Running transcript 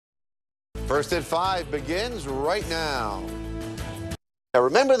First at 5 begins right now. Now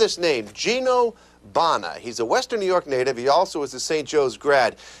remember this name, Gino Bona. He's a Western New York native. He also is a St. Joe's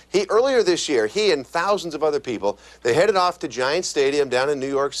grad. Earlier this year, he and thousands of other people, they headed off to Giant Stadium down in New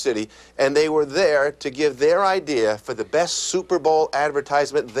York City, and they were there to give their idea for the best Super Bowl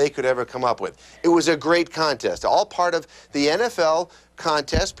advertisement they could ever come up with. It was a great contest, all part of the NFL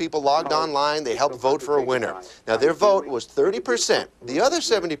contest. People logged online. They helped vote for a winner. Now, their vote was 30%. The other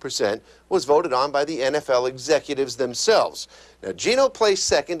 70% was voted on by the NFL executives themselves. Now, Gino placed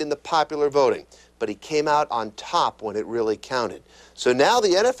second in the popular voting, but he came out on top when it really counted. So now the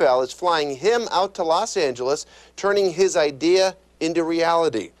NFL is flying him out to Los Angeles, turning his idea into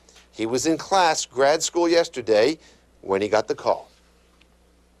reality. He was in grad school yesterday, when he got the call.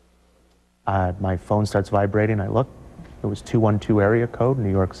 My phone starts vibrating. I look. It was 212 area code,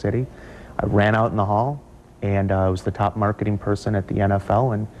 New York City. I ran out in the hall, and it was the top marketing person at the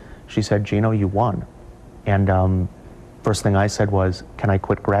NFL, and she said, "Gino, you won." And first thing I said was, "Can I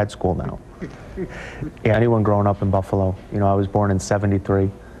quit grad school now?" Anyone growing up in Buffalo, I was born in '73,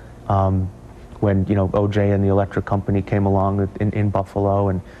 when, OJ and the Electric Company came along in Buffalo,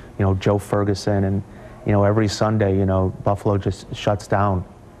 and, Joe Ferguson, and, every Sunday, Buffalo just shuts down,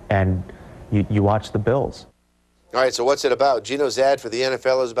 and you watch the Bills. All right, so what's it about? Gino's ad for the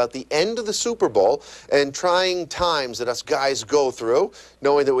NFL is about the end of the Super Bowl and trying times that us guys go through,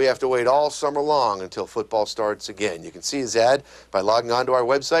 knowing that we have to wait all summer long until football starts again. You can see his ad by logging on to our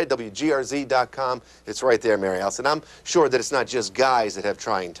website, WGRZ.com. It's right there, Mary Alice. And I'm sure that it's not just guys that have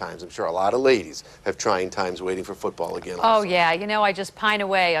trying times. I'm sure a lot of ladies have trying times waiting for football again. Oh, yeah. I just pine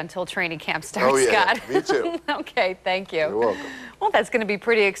away until training camp starts, oh, yeah. Scott. Me too. Okay, thank you. You're welcome. Well, that's going to be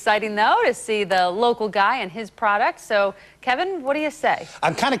pretty exciting, though, to see the local guy and his product. So, Kevin, what do you say?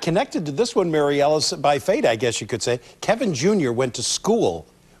 I'm kind of connected to this one, Mary Alice, by fate, I guess you could say. Kevin Jr. went to school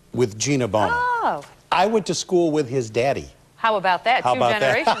with Gino Bona. Oh. I went to school with his daddy. How about that? How Two about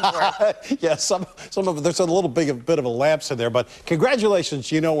generations worth. Yeah, some of there's a little bit of a lapse in there, but congratulations,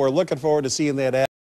 Gino. We're looking forward to seeing that ad.